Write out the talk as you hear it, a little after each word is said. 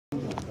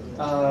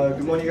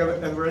Good morning,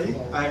 everybody.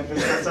 I'm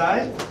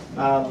Sai.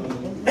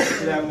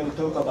 Today I'm going to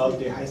talk about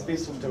the high-speed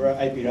software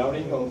IP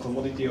routing on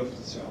commodity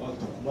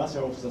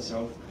commercial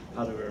off-the-shelf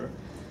hardware.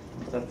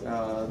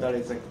 That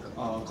is a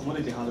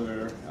commodity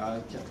hardware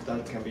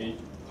that can be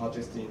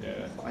purchased in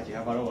the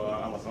Akihabara or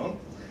Amazon.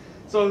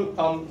 So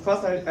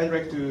first, I'd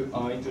like to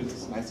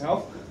introduce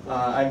myself.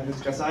 I'm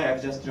Sai.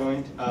 I've just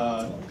joined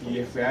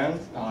PFN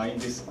in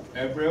this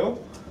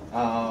April.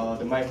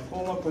 My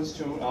former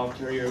position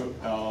career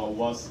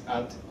was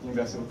at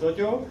University of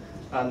Tokyo,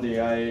 and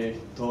I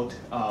taught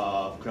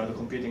cloud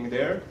computing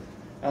there.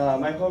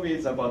 My hobby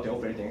is about the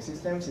operating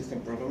system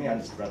programming,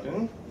 and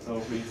Splatoon.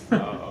 So please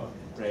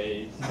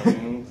play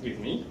Splatoon with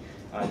me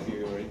if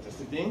you're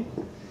interested in.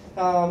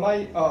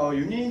 My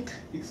unique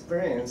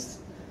experiences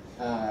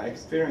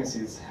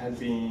have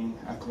been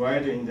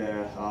acquired in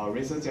the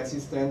research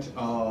assistant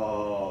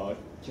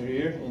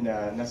career in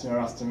the National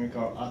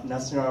Astronomical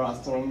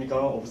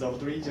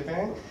Observatory,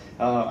 Japan.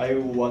 I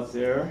was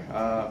there.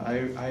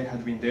 I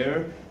had been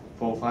there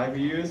for 5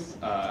 years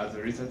as a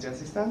research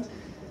assistant.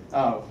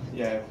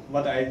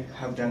 What I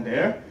have done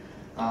there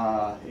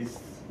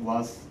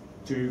was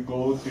to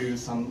go to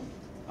some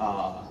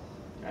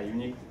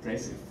unique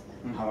places.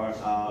 Our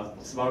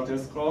small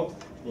telescope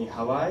in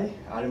Hawaii,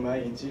 Alma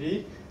in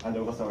Chile, and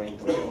Ogasawa in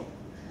Tokyo.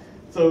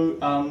 So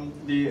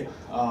the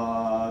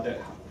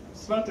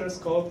small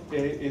telescope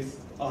is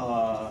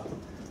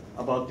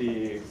about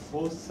the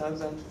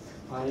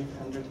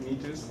 4,500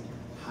 meters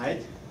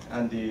height,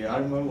 and the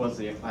Alma was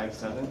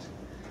 5,000.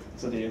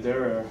 So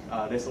there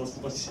are less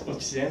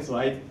oxygen. So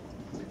I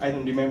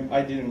don't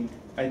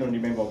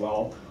remember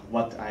well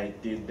what I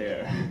did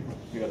there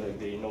because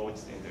there no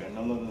oxygen there.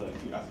 No,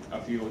 a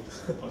few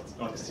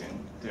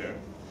oxygen there.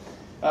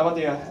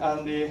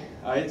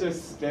 It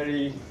is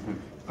very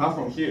far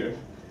from here.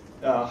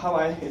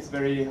 Hawaii is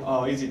very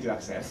easy to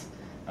access.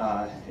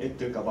 It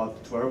took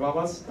about 12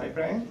 hours by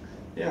plane.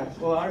 Yeah,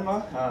 for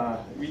Alma,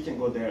 we can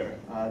go there.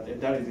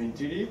 That is in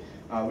Chile.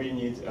 We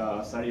need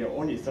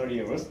only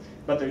 30 hours.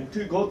 But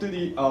to go to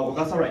the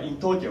Ogasawa in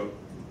Tokyo,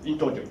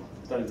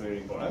 that is very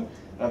important.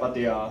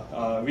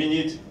 We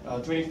need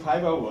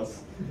 25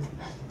 hours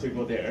to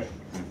go there.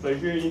 So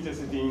if you're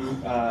interested in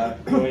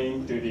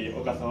going to the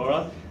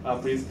Ogasawa,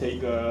 please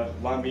take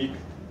 1 week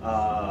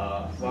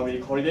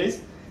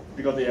holidays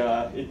because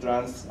it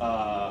runs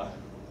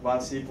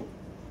one ship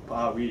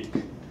per week.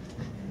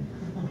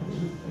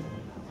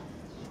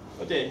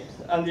 Okay,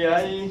 and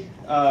I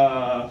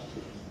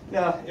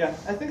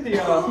think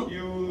you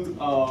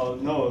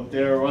know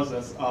there was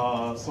a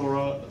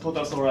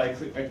total solar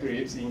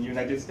eclipse in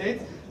United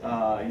States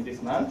in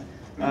this month.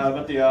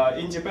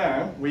 In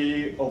Japan,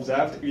 we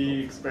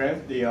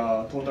experienced the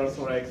total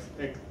solar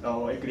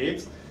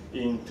eclipse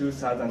in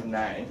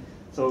 2009.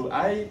 So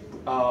I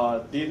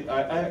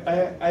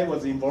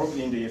was involved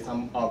in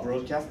some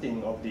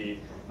broadcasting of the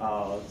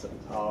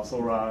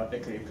solar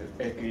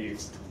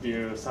eclipse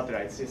via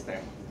satellite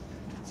system.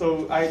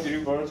 So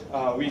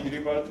we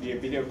delivered the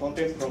video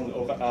content from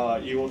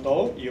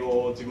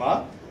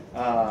Iwo-Jima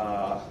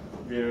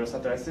via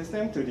satellite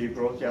system to the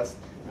broadcast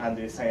and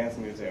the science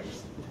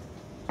museums.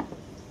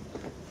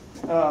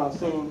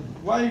 So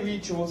why we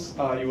chose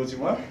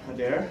Iwo-Jima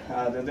there?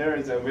 There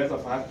is a weather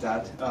fact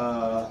that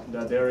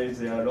there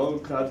is a low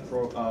cloud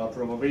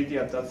probability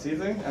at that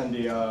season and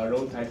the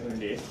low typhoon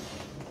risk.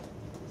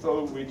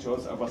 So we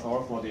chose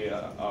Ogasawa for the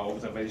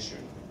observation.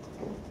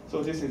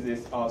 So this is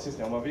this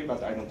system overview,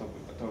 but I don't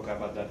talk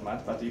about that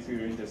much. But if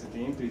you're interested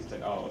in, please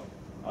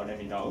let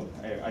me know.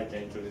 I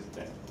can introduce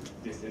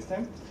this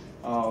system.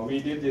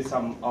 We did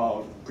some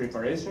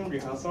preparation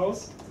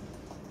rehearsals,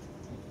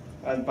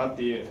 on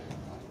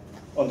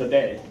the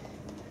day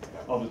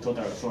of the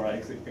total solar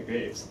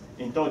eclipse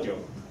in Tokyo,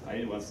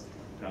 it was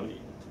cloudy.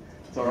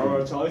 So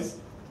our choice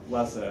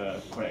was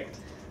correct.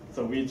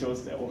 So we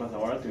chose the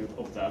Ogasawa to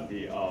observe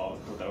the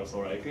total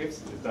solar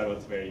eclipse. That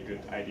was a very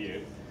good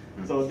idea.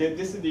 So there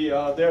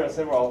are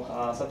several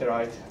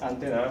satellite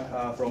antennas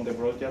from the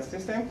broadcast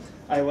system.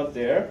 I was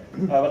there,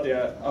 but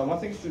one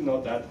thing to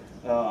note that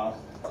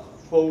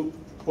for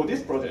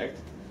this project,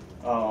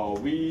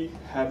 we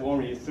have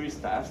only 3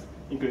 staff,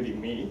 including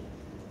me.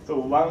 So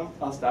one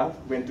staff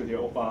went to the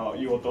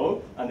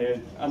Iwoto, and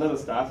then another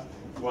staff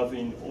was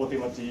in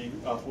Otemachi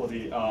for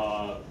the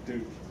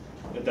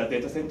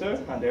data center,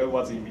 and there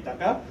was in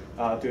Mitaka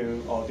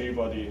to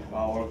deliver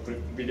our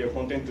video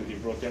content to the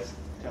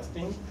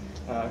broadcasting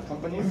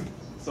companies.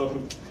 So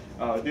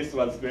this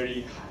was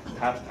very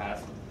tough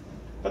task.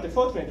 But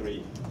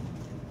fortunately,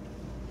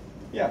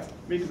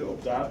 we could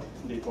observe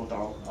the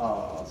total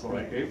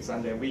solar eclipse,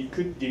 and then we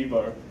could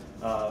deliver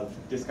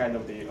this kind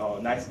of the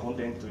nice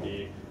content to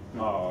the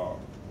all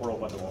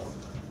over the world.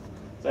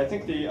 So I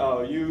think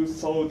you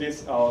saw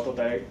this total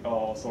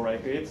solar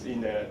eclipse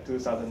in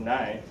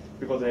 2009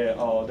 because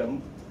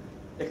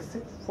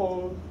except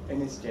for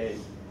NHK,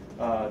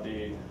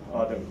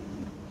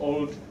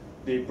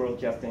 the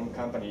broadcasting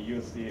company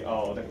used the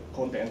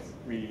contents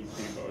we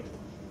delivered.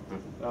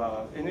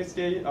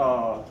 NHK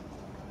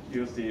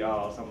used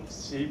some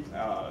cheap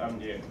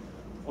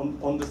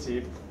on the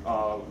chip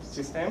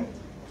system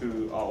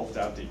to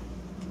observe the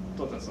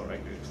total solar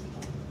eclipse.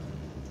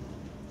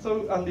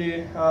 So, and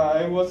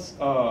I was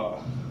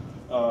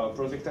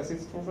project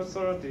assistant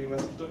professor at the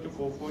University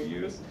for 4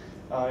 years.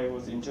 I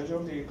was in charge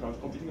of the cloud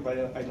computing, but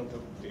I don't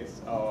talk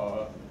this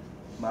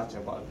much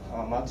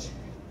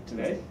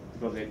today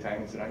because the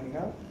time is running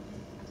out.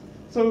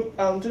 So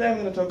today I'm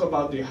going to talk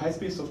about the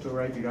high-speed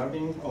software IP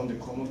routing on the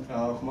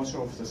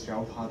commercial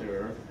off-the-shelf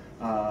hardware.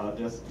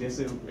 This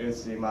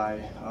is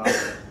my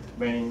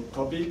main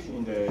topic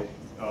in the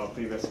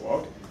previous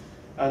work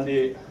and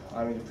the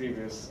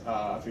previous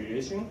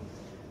affiliation.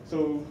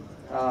 So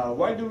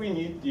why do we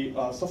need the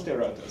software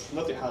routers,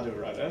 not the hardware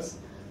routers?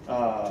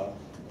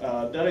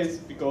 That is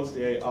because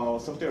the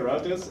software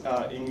routers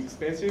are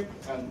inexpensive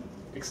and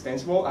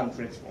extensible and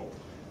flexible.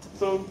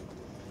 So,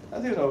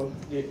 as you know,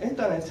 the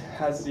internet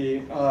has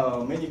the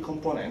many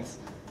components.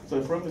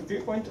 So from the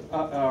viewpoint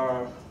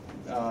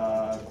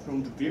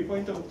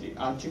of the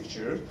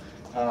architecture,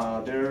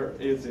 there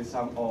is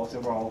some or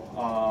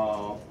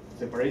several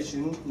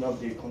separation of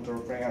the control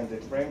plane and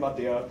data plane, but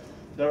they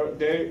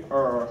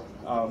are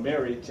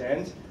very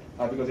changed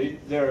because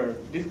they're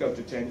difficult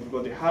to change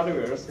because the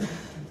hardwares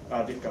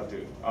are difficult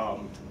to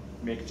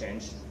make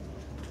change.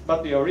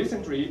 But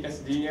recently,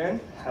 SDN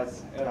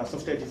has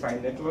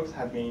software-defined networks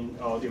have been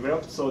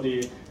developed. So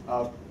the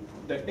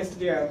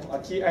SDN,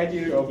 key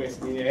idea of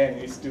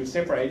SDN is to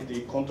separate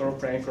the control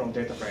plane from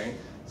data plane.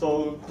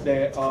 So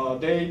they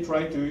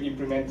try to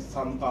implement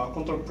some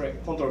control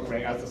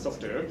plane as a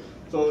software.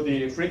 So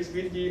the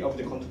flexibility of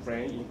the control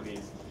plane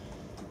increase.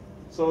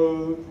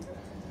 So,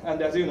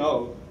 and as you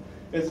know,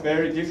 it's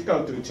very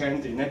difficult to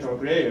change the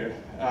network layer.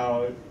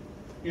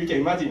 You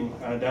can imagine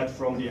that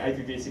from the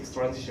IPv6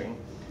 transition.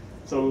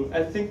 So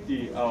I think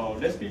the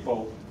less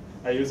people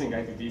are using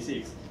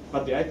IPv6,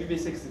 but the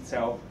IPv6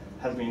 itself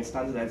has been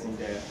standardizing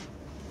there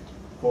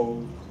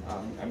for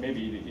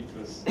maybe it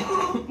was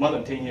more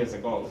than 10 years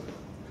ago.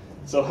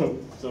 So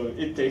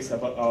it takes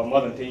about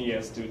more than 10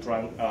 years to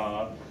try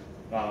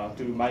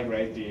to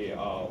migrate the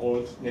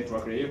old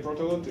network layer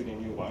protocol to the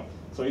new one.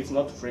 So it's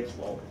not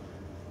flexible.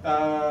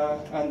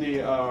 And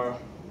the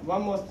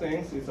one more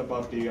thing is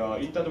about the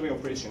inter-domain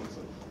operations.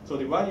 So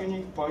the one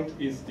unique point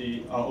is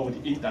of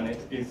the internet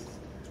is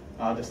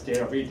the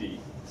scalability.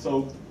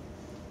 So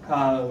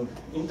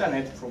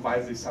internet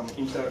provides some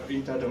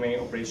inter-domain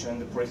operation,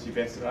 the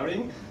policy-based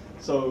routing.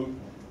 So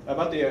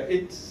but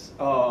it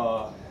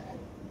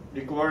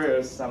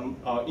requires some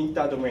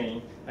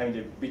inter-domain.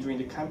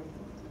 Between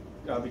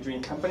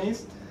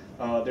companies,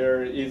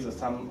 there is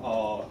some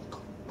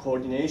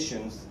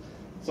coordinations.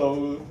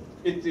 So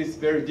it is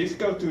very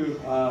difficult to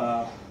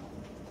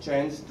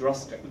change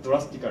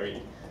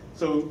drastically.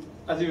 So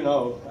as you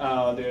know,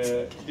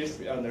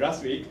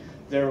 last week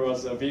there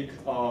was a big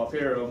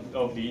failure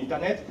of the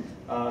internet.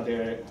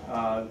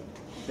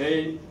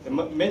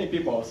 Many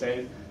people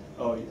say,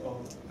 are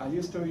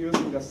you still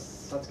using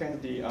such kind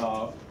of the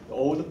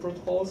old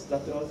protocols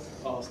that was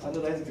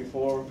standardized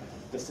before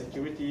the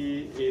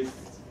security is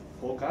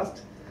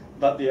forecast?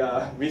 But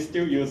we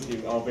still use the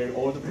very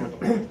old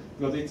protocol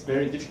because it's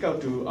very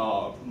difficult to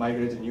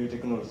migrate to new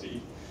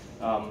technology.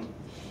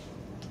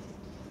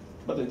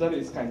 But that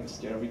is kind of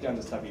scalability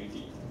and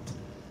stability.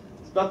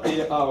 But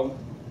we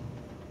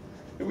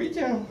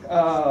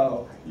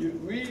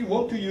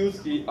want to use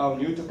the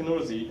new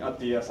technology at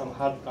the some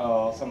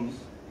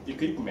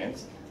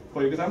equipment.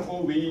 For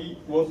example, we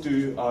want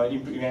to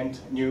implement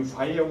new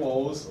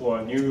firewalls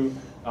or new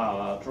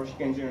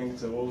traffic engineering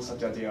tools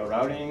such as the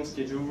routing,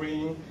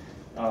 scheduling,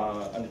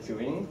 and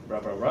queuing, blah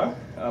blah blah.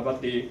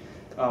 But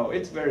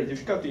it's very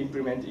difficult to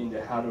implement in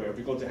the hardware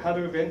because the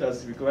hardware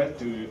vendors require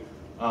to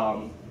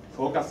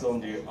focus on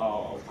the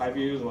 5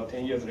 years or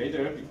 10 years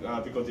later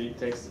because it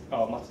takes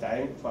much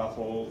time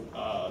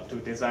to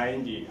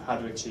design the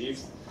hardware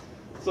chips.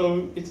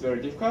 So it's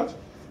very difficult.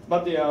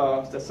 But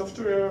the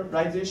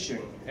softwareization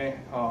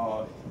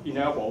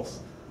enables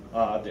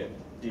the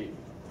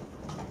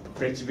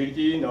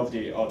flexibility of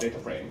the data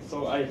frame.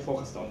 So I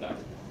focused on that.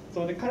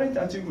 So the current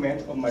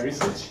achievement of my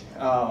research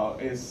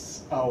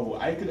is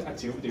I could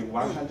achieve the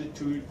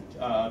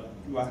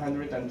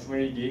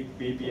 120 gig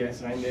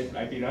BPS line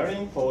IP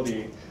routing for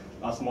the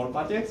small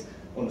packets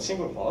on a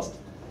single host,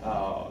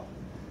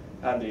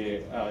 and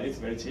it's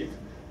very cheap.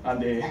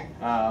 And the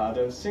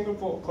single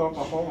core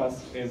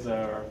performance is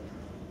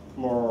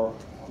more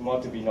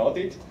to be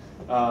noted.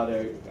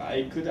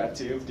 I could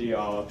achieve the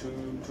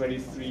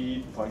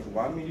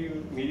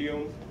 223.1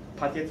 million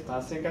packets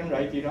per second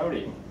IP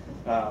routing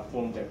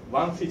from the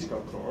one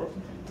physical core.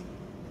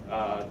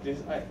 I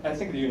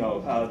think you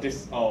know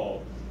this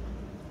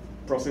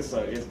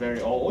processor is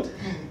very old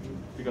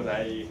because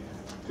I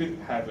could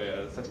have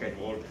such kind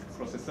of old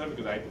processor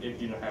because I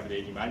didn't have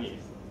any money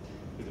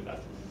to do that.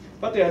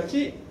 But the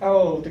key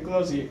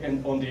technology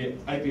on the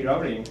IP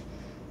routing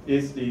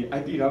is the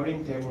IP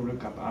routing table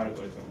lookup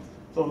algorithm.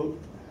 So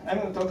I'm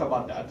going to talk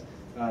about that.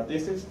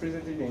 This is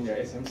presented in the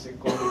SMC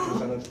code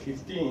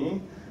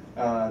 2015.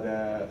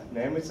 The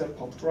name is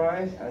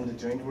PopDrive and the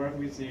joint work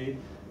with the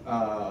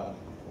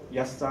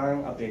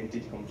Yassan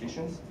identity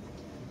competitions.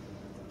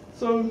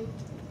 So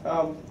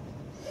I'm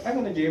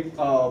going to give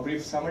a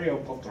brief summary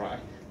of POP try.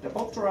 The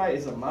POP try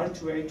is a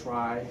multi-way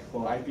try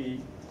for IP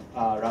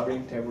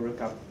routing table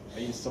lookup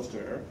in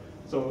software.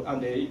 So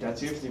and it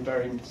achieves the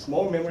very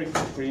small memory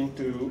footprint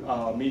to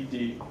meet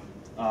the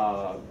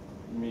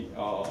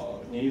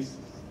needs.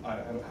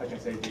 How can I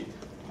say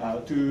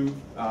to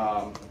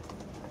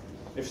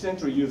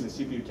efficiently use the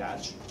CPU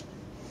cache,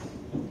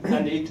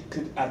 and it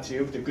could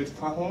achieve the good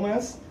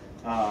performance.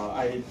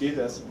 I did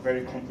a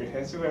very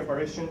comprehensive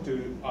evaluation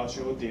to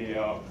show the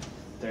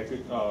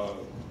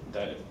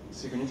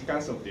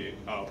significance of the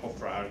POP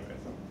try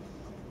algorithm.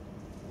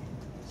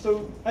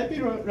 So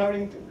IP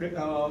routing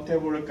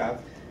table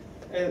lookup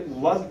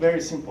was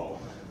very simple.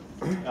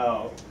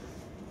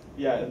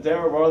 Yeah,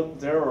 there were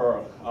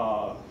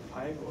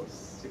 5 or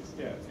 6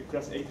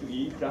 class A to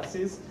E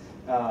classes.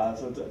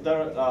 So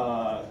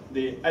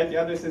the IP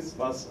addresses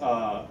was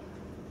how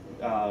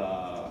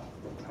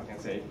can I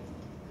say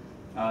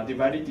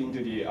divided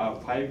into the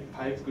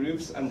five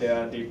groups, and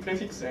the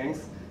prefix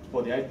length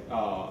for the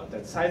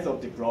size of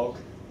the block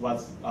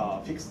was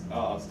fixed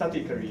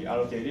statically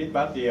allocated,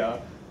 but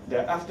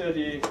after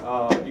the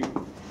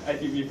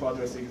IPv4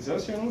 address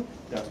exhaustion,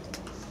 the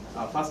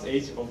first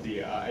age of the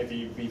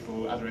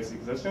IPv4 address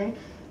exhaustion,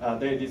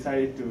 they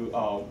decided to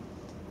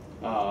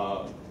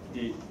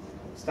the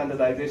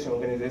standardization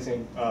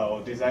organization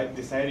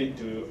decided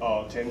to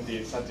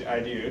change such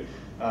idea.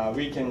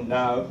 We can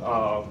now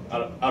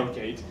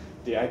allocate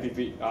the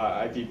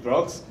IP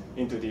blocks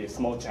into the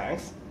small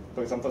chunks.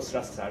 For example,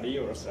 /30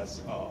 or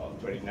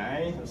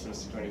 /29 or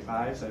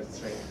 /25,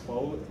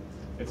 /24,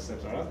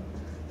 etc.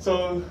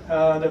 So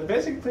the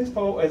basic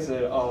principle is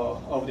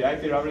of the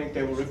IP routing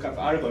table lookup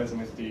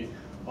algorithm is the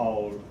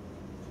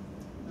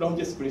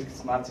longest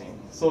prefix matching.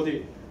 So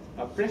the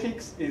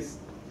prefix is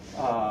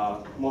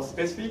more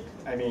specific.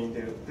 I mean,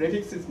 the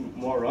prefix is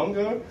more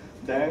longer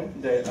than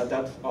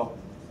that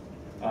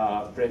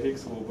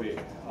prefix will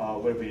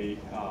be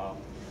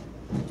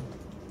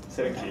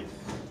selected.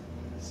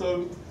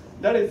 So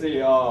that is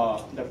the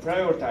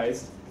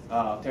prioritized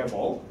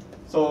table.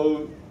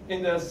 So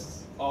in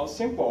this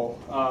simple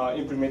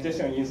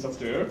implementation in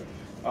software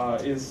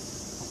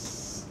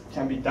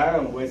can be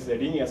done with the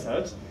linear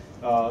search.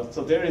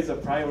 So there is a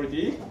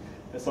priority,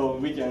 so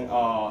we can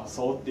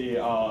sort the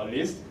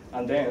list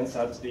and then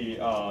search the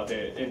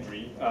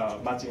entry,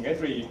 matching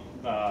entry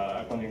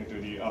according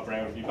to the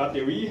priority. But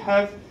we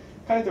have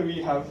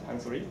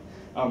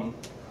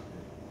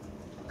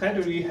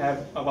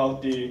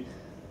about the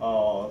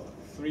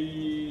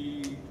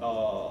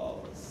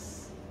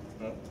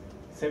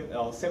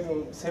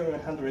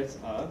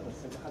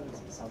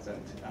 700,000.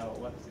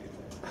 What is it?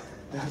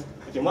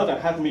 Okay, more than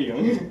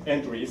 500,000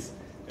 entries.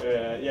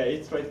 Yeah,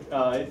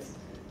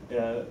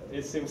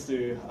 it seems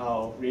to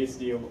reach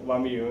the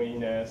 1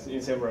 million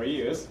in several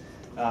years.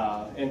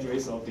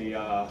 Entries of the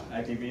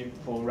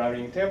IPv4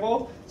 routing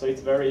table. So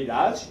it's very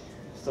large.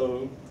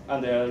 So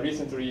and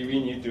recently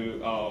we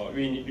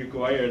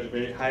required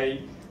very high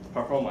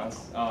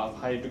performance,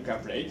 high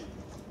lookup rate.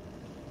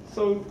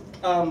 So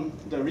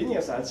the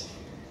linear search,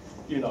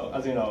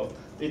 as you know,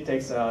 it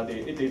takes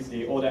it is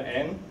the order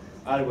n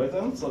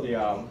algorithm. So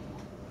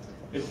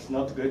it's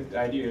not a good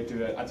idea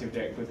to achieve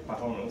the good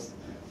performance.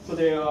 So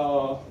the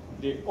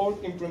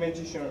old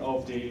implementation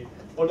of the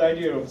old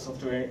idea of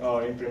software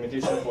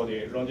implementation for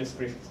the longest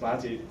prefix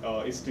match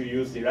is to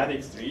use the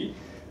radix tree.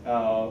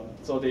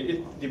 So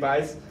it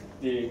divides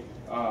the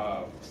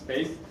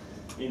space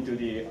into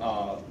the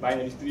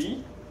binary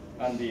tree,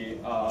 and the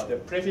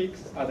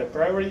prefix, the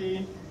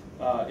priority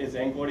is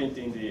encoded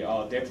in the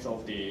depth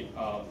of the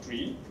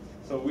tree.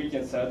 So we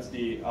can search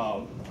the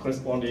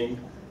corresponding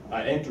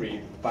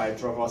entry by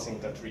traversing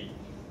the tree.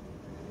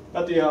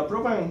 But the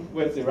problem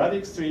with the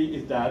radix tree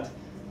is that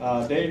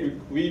we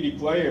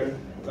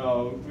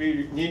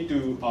need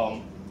to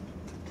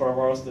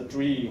traverse the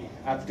tree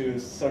up to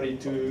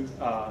 32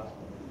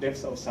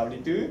 depths of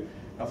 32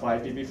 for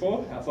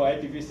IPv4. For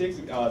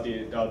IPv6,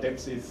 the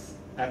depth is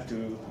up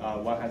to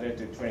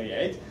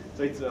 128.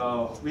 So it's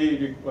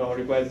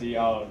requires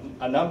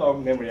a number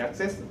of memory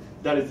access.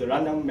 That is the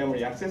random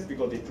memory access,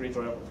 because the tree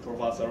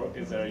traversal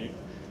is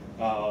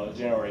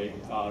generally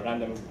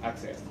random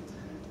access.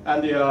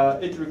 And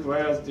it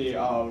requires the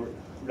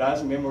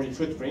large memory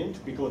footprint,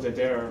 because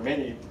there are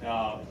many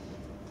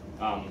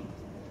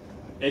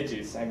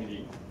edges,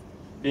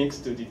 links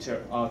to the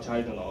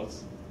child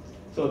nodes.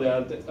 So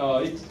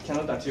it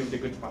cannot achieve the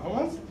good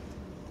performance.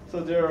 So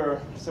there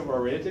are several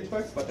related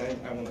facts, but I'm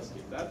going to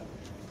skip that.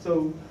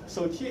 So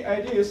key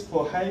ideas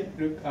for high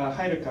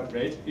lookup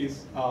rate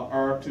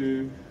are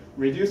to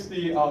reduce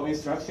the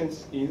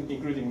instructions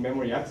including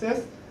memory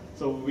access.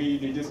 So we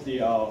reduce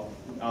the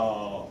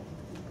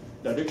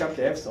lookup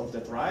depth of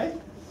the try,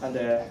 and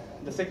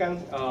the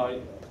second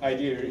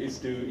idea is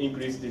to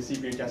increase the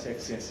CPU cache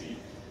efficiency.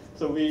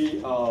 So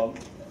we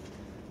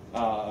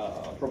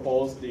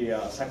propose the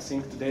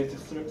succinct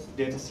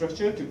data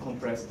structure to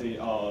compress the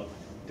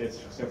data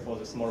structure for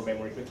the small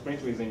memory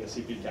footprint within the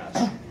CPU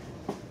cache.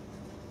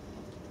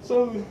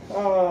 So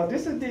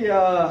this is the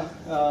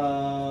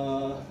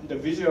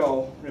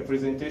visual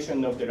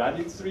representation of the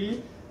radix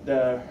tree.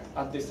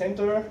 At the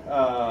center,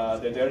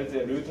 there is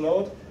a root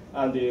node,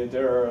 and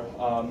there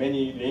are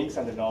many links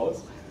and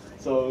nodes.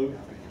 So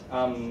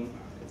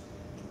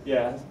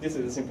yeah, this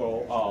is a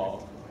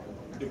simple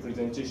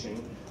representation.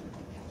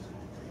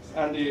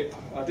 And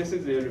this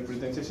is the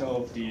representation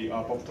of the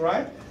POP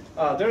trie.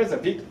 There is a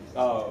big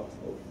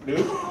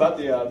loop, but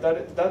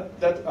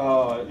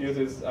that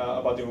uses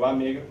about 1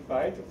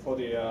 megabyte for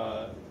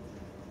the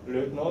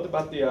root node.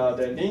 But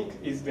the link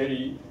is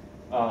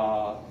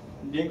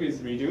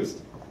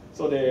reduced,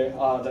 so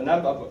the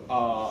number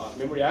of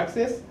memory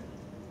access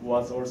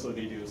was also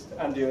reduced,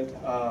 and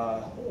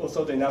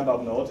also the number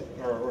of nodes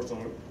are also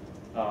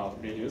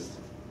reduced,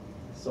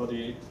 so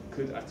they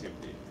could achieve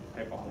the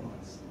high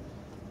performance.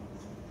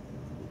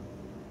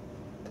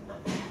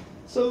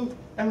 So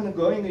I'm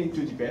going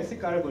into the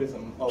basic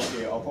algorithm of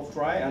the POP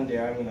trie, and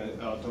then I'm going to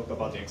talk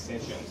about the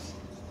extensions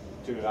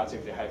to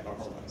achieve the high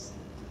performance.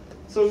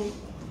 So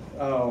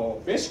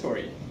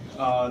basically,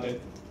 the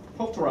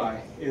POP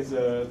trie is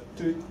to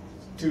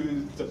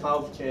the power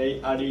of k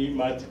array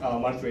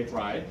multi-way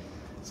trie.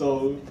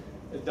 So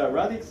the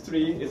radix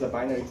tree is a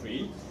binary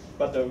tree,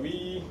 but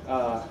we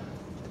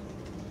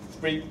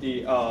split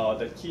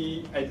the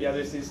key IP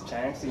addresses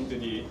chunks into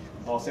the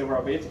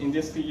several bits. In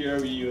this figure,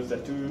 we use the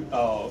 2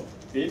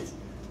 bits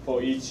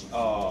for each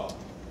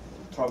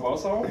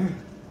traversal,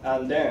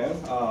 and then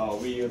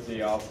we use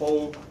the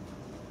 4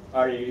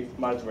 array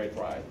multi-way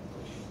trie.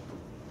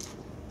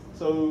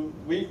 So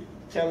we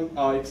can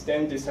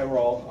extend the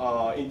several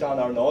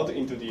internal nodes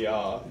into the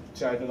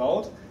child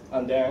node,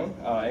 and then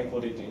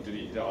encode it into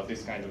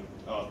this kind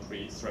of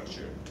tree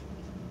structure.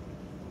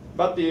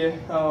 But there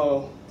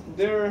are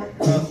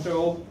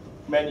still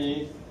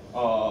many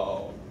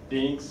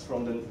links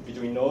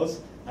between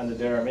nodes, and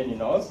there are many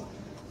nodes,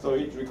 so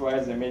it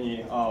requires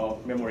many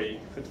memory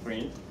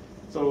footprint.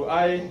 So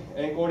I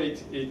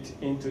encoded it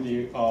into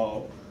the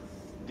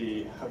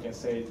how can I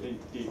say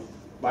the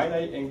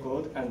binary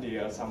encode and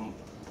some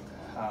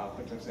how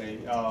can I say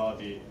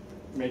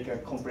make a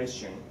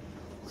compression.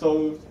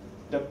 So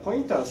the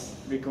pointers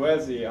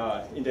requires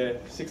in the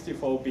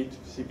 64-bit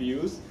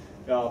CPUs,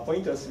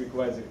 pointers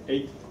requires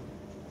 8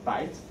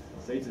 bytes,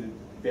 so it's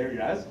very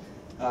large.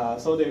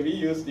 So we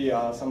use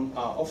some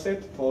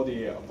offset for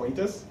the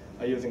pointers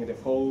using the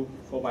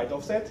 4-byte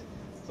offset.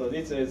 So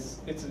it's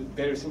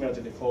very similar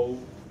to the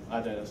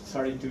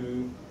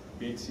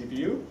 32-bit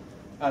CPU,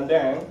 and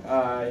then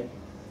I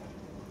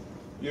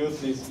use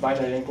this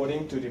binary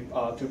encoding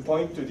to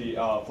point to the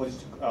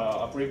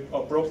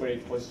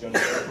appropriate position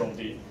from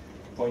the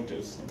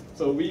pointers.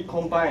 So we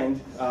combined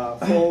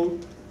 4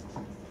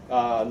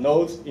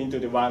 nodes into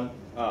the one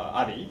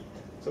array.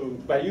 So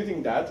by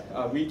using that,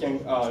 we can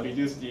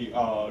reduce the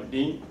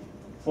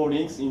 4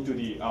 links into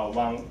the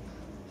 1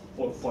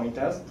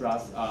 pointers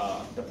plus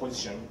the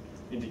position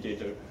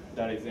indicator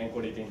that is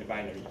encoded in the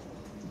binary.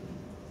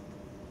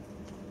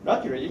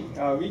 Luckily,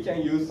 we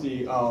can use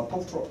the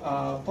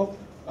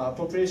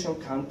population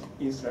count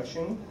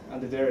instruction,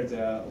 and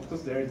of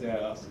course there is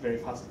a very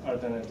fast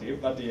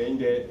alternative, but in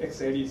the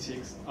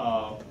x86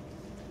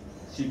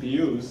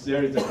 CPUs,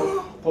 there is a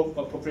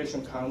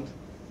population count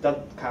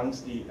that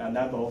counts the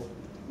number of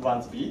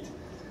ones bit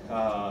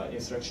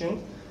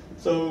instruction.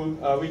 So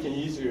we can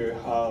easily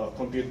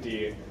compute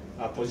the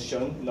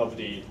position of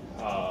the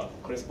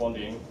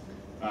corresponding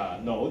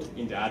node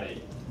in the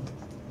array.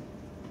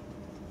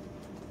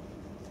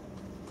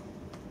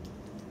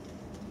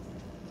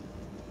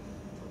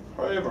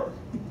 However,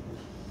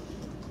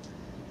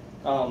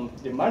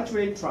 the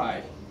multi-way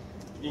trie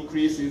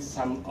increases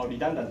some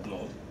redundant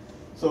node.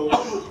 So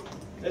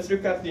let's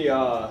look at the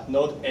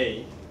node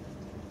A.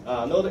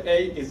 Node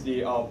A is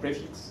the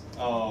prefix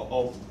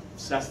of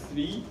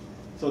 /3.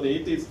 So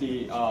it is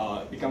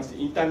becomes the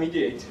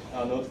intermediate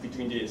node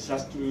between the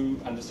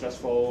 /2 and the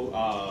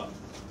 /4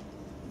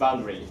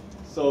 boundary.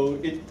 So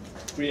it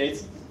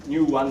creates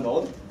new one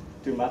node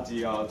to match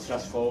the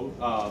 /4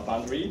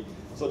 boundary.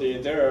 So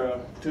there are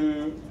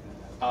 2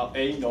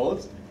 A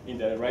nodes in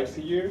the right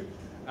figure,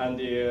 and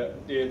there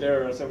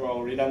are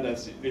several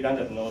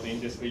redundant nodes in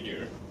this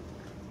figure.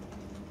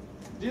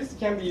 This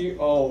can be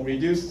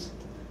reduced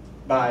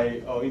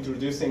by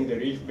introducing the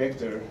leaf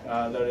vector.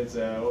 There is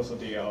also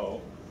the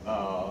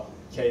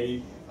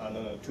k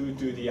 2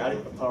 to the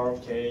power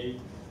of k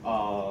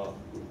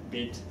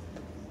bit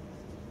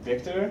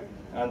vector,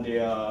 and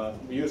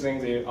using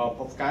the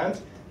pop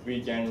count,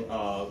 we can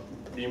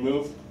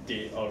remove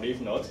the leaf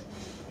node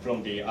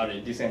from the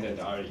array, descendant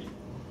array,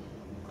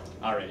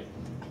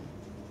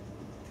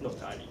 not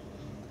array.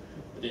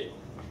 Okay.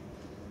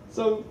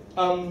 So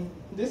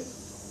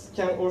this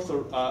can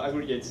also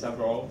aggregate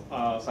several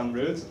some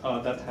routes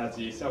that has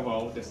the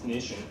several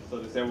destinations, so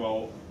the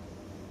several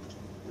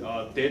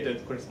data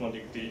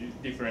corresponding to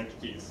different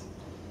keys.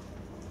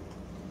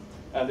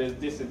 And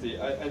this is the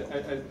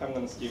I'm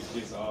going to skip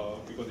this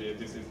because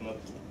this is not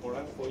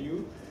important for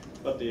you.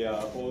 But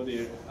for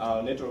the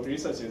network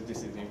researchers,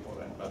 this is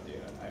important. But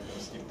I'm going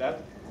to skip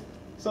that.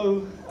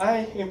 So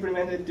I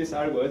implemented this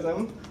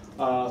algorithm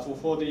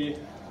for the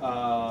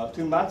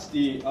to match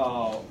the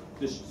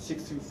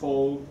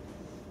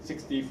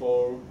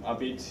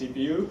 64-bit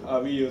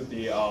CPU. We use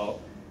the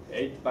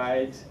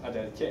 8-byte,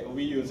 and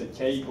we use the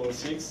k equals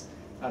 6,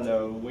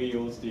 and we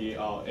use the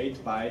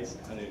 8 bytes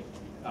and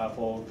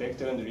for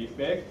vector and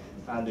readback,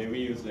 and we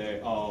use the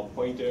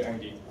pointer and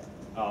the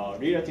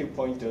relative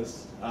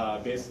pointers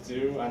base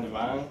 0 and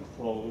 1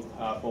 for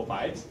 4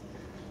 bytes.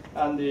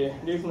 And the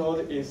leaf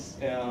node is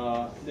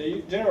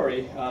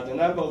generally the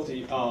number of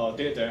the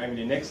data and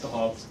the next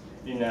hops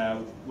in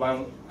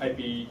one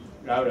IP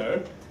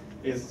router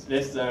is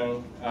less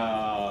than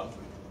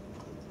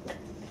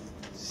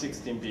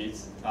 16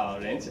 bits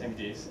range, and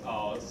it is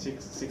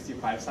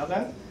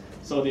 65,000.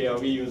 So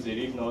we use the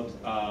leaf node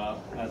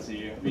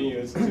we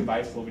use 2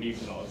 bytes for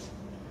leaf nodes.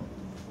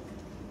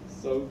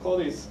 So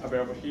code is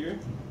available here.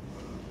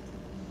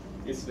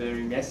 It's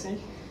very messy.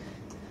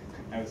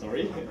 I'm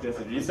sorry, there's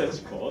a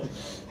research code.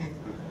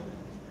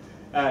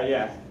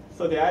 Yeah,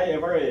 so I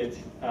evaluate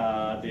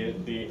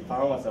the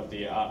performance of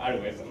the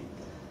algorithm.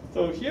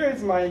 So here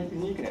is my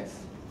uniqueness.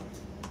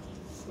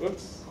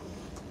 Oops.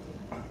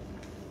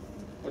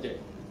 Okay.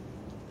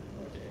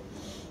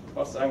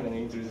 First, I'm going to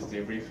introduce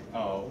the brief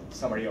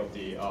summary of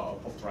the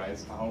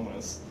PopTri's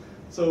performance.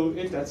 So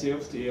it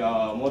achieves the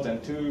more than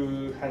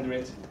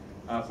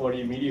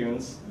 240 million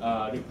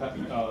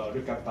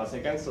lookup per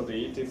second. So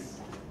it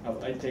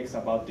takes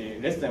about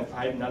less than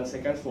 5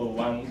 nanoseconds for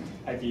one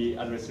IP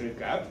address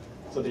lookup.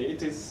 So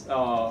it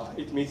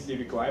meets the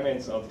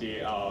requirements of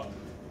the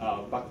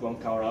backbone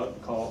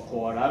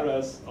core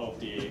routers of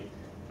the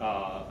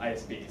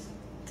ISPs.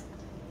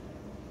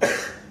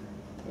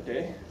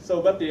 Okay,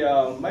 so but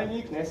my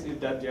uniqueness is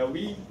that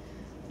we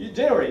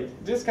generate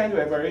this kind of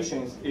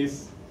evaluations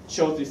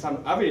shows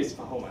some average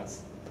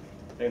performance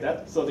like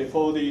that. So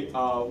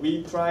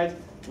we tried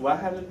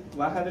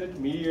 100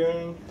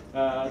 million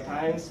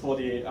times for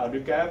the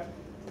lookup.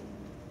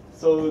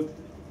 So,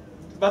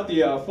 but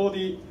for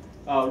the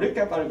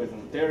lookup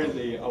algorithm, there is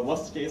the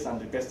worst case and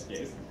the best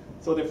case.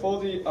 So for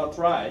the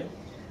try,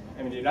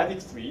 I mean the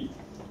radix 3,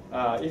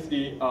 if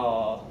the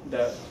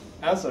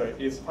answer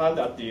is found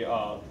at the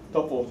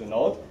top of the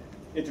node,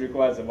 it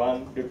requires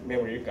one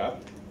memory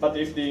lookup. But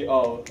if the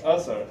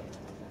answer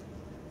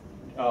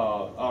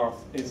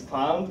is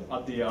found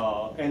at the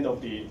end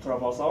of the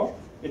traversal,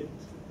 the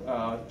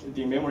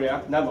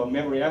number of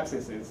memory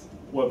accesses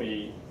will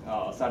be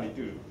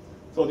 32.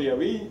 So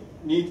we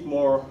need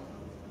more.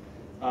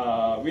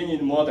 We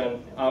need more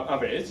than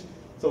average.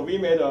 So we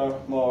made a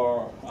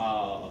more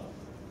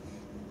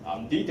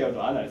detailed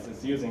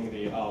analysis using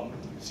the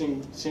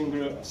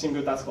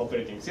single task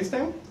operating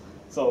system.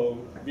 So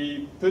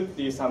we put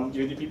some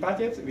UDP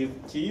packets with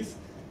keys,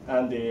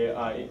 and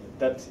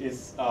that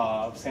is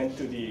sent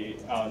to the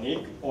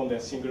NIC on the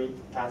single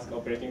task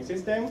operating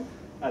system,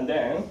 and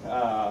then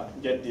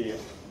get the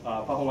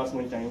performance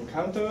monitoring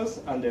counters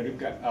and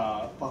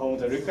perform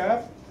the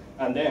lookup,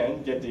 and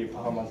then get the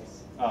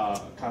performance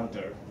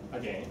counter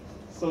again.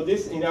 So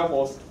this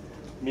enables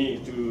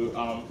me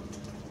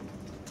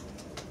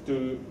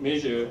to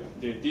measure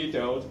the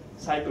detailed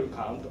cycle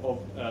count of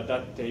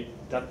that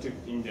took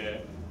in the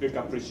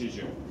lookup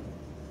procedure.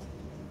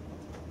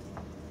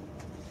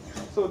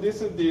 So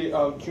this is the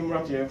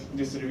cumulative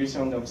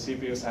distribution of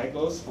CPU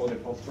cycles for the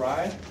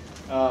PopTri.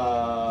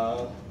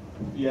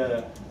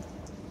 Yeah,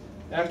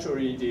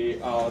 actually the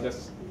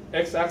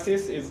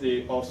x-axis is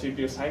the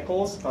CPU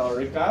cycles per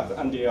lookup,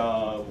 and the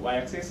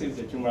y-axis is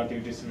the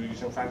cumulative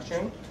distribution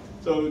fraction.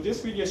 So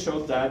this video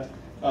shows that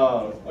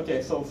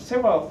okay, so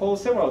for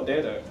several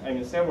data, I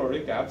mean several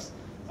lookups,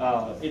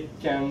 it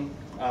can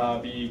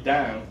be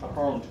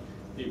performed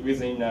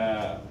within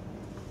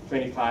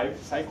 25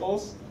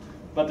 cycles.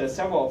 But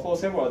for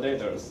several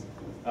data,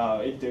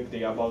 it took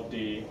about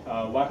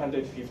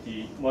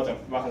more than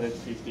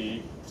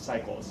 150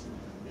 cycles.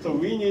 So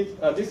we need,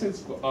 this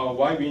is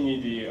why we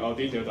need the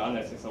detailed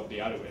analysis of the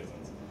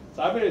algorithms.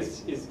 So average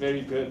is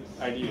very good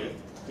idea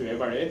to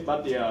evaluate,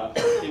 but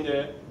in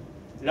the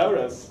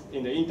routers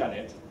in the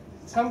internet,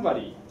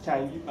 somebody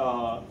can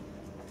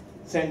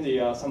send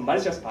some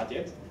malicious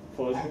packet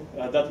for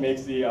that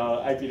makes the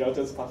IP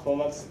routers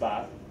performance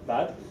bad.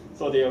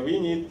 So we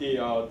need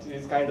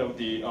this kind of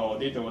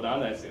detailed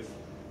analysis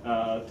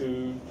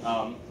to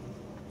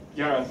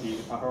guarantee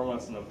the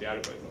performance of the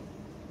algorithm.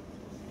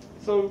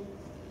 So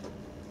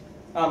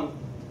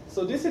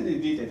so this is the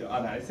detailed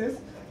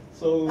analysis.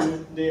 So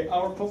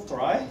our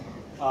PopTri,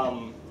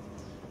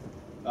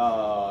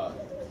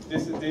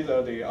 these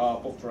are the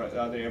PopTri,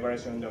 the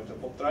evaluation of the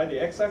PopTri.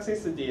 The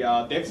x-axis is the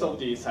depth of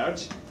the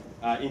search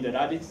in the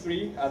radix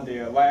tree, and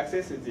the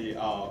y-axis is the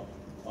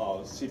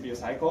CPU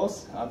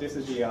cycles. This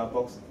is the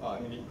box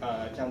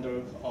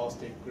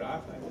candlestick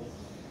graph.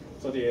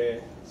 So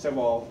the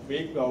several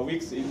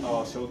weeks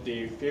showed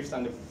the 5th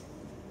and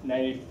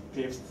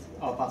 95th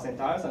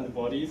percentiles, and the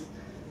bodies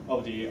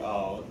of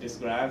this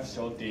graph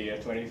showed the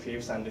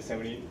 25th and the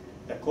 70th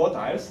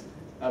quartiles,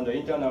 and the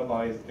internal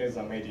bar is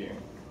a median.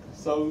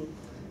 So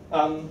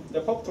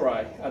the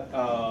PopTri,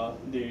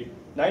 the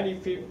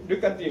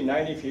look at the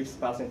 95th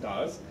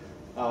percentiles.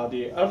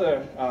 The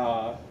other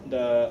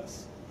the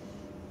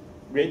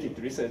rated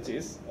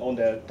researches on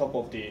the top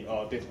of the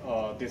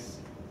this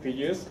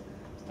figures.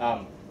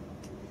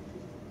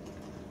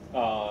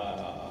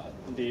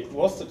 The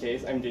worst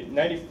case, I mean the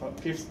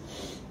 95th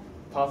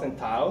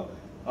percentile,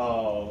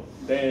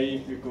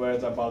 they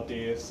requires about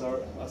the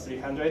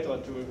 300 or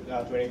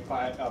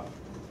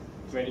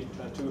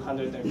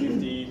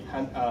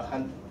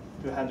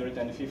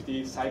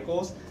 250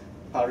 cycles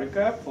per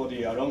lookup for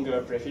the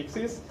longer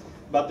prefixes,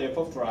 but the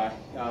POP-TRI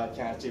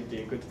can achieve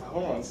the good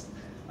performance.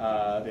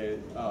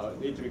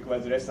 It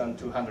requires less than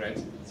 200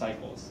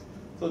 cycles.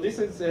 So this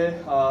is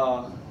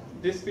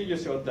this figure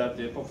shows that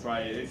the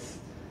POP-TRI is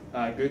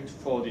good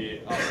for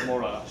the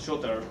smaller,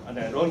 shorter, and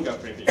then longer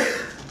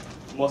prefixes,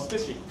 more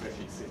specific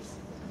prefixes.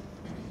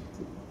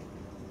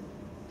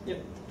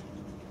 Yep.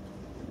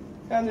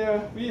 And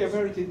we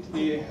evaluated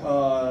the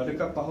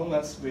lookup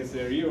performance with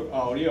the real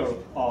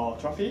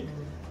traffic.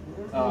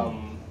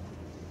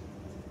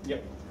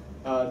 Yep.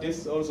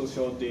 This also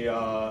showed the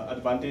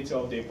advantage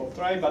of the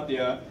POP-TRI, but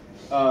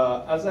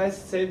as I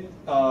said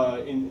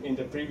in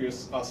the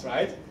previous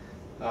slide,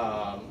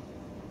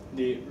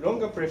 the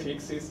longer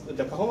prefixes,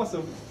 the performance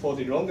for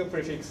the longer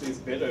prefix is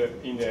better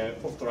in the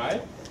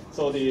POP-TRI.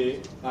 So the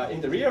in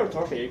the real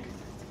traffic,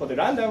 for the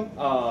random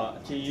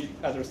key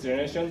address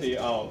generation, it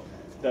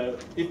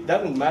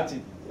doesn't match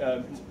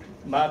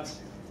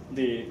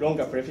the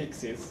longer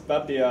prefixes.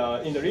 But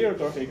in the real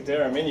traffic,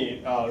 there are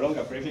many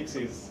longer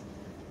prefixes.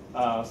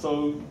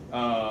 In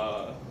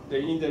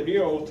the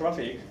real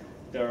traffic,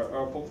 there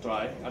are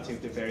POP-TRI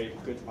achieved a very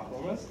good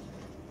performance.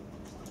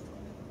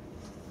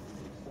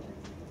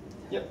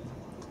 Yep.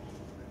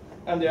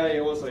 And I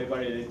also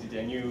evaluated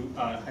the new,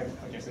 I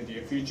guess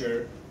the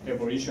future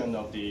evolution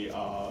of the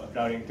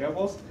routing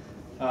tables.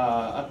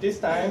 At this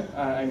time,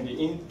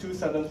 in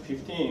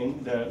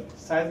 2015, the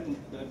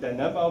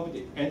number of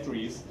the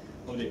entries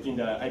in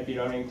the IP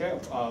routing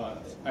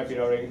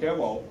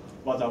table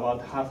was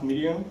about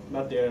 500,000,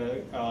 but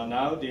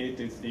now it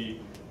is the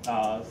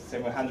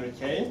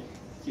 700K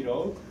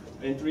kilo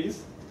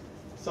entries.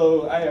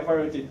 So I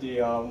evaluated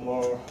the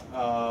more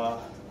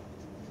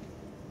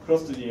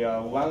close to the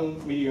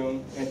 1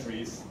 million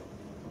entries.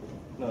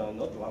 No,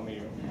 not 1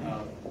 million.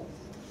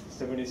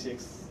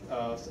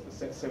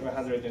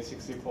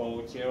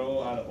 764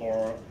 kilo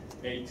or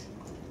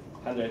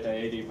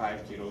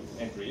 885 kilo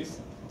entries.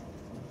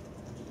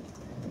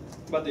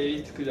 But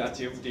it could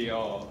achieve the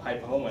high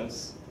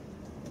performance.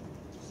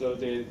 So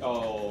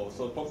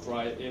so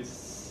POP-TRI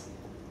is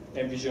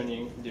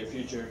envisioning the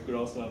future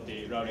growth of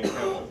the routing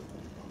table.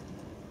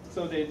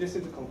 So this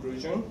is the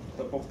conclusion.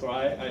 The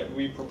POP-TRI,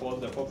 we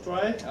propose the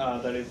POP-TRI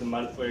that is a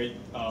multi-way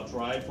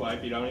try for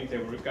IP routing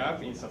table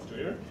lookup in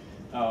software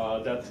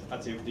that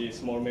achieve the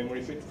small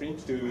memory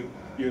footprint to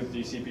use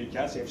the CPU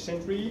cache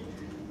efficiently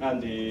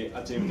and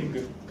achieve the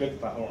good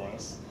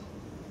performance.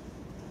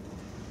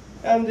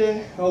 And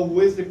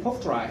with the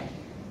POP-TRI,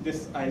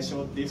 I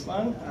showed this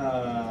one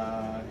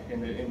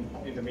in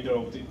the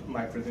middle of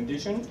my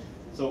presentation.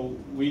 So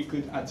we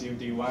could achieve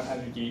the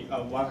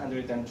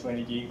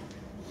 120 gig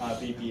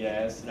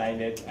BPS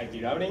lineage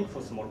IP routing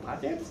for small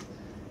packets,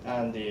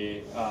 and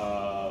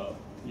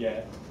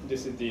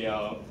this is the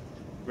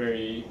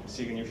very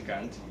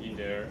significant in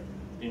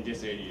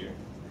this area.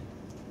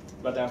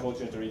 But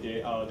unfortunately,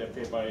 the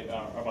paper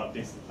about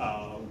this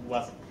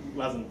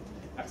wasn't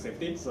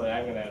accepted, so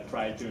I'm gonna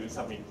try to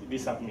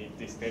resubmit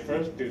this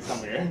paper to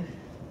somewhere.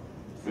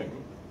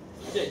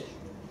 Okay,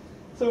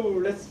 so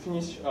let's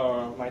finish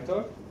my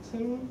talk.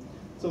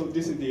 So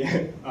this is the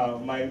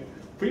my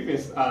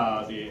previous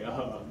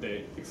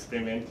the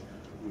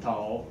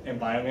experimental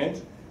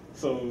environment.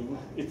 So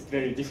it's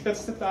very difficult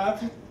to set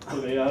up. So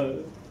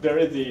there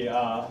is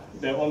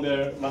on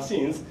the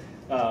machines.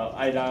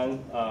 I run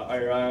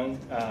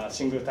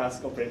single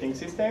task operating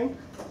system.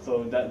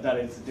 So that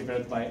is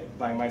developed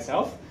by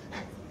myself.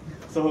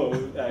 So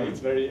it's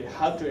very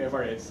hard to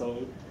evaluate.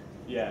 So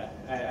yeah,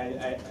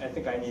 I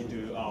think I need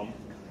to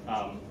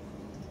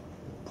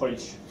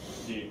polish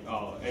the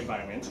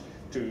environment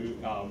to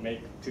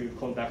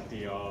conduct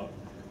the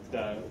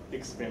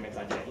experiment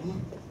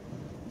again.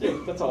 Yeah,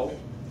 that's all.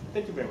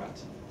 Thank you very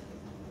much.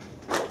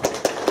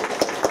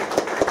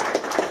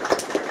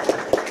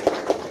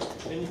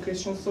 Any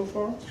questions so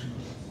far?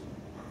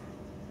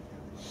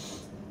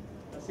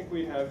 I think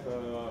we have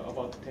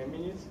about 10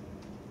 minutes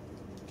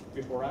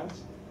before lunch.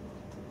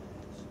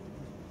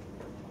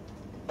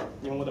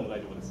 日本語でも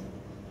大丈夫ですよ。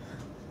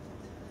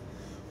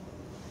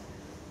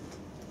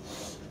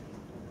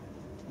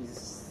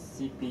Is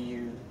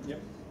CPU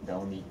the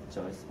only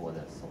choice for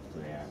the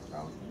software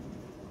routing?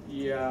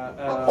 Yeah,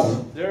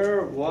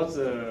 there was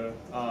a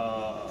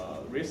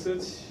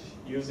research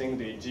using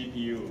the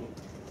GPU,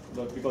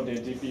 but because the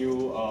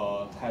GPU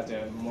had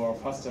a more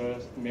faster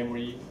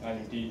memory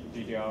and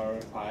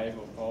DDR5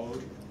 or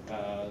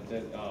 4,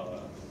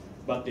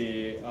 but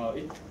the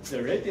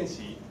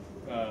latency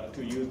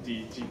to use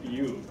the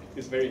GPU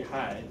is very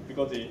high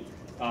because it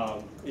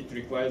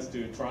requires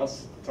to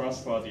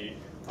transfer the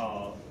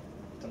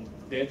some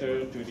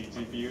data to the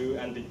GPU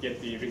and they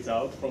get the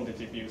result from the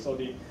GPU. So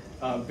the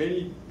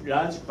very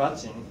large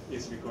batching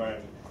is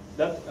required.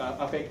 That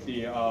affect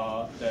the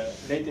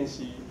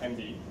latency and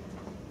the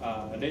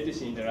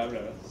latency in the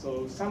router.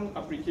 So some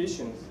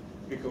applications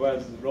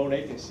requires low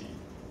latency.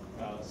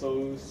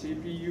 So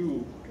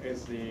CPU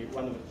is the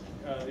one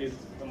of, is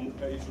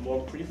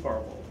more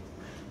preferable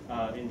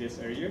in this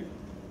area.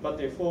 But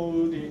for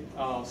the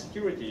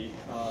security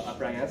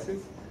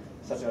appliances,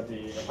 such as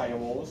the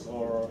firewalls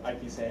or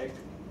IPsec,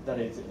 that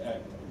is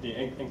the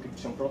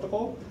encryption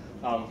protocol,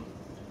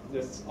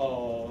 there's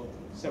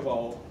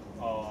several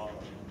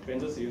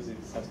vendors use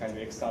such kind of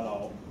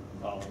external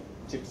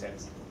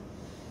chipsets.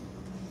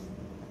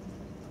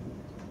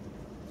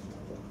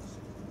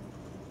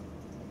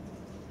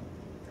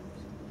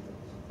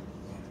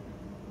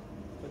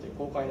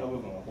 公開の部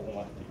分はここ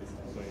まででいいです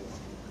かね。それ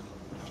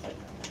はい。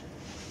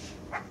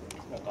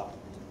なんか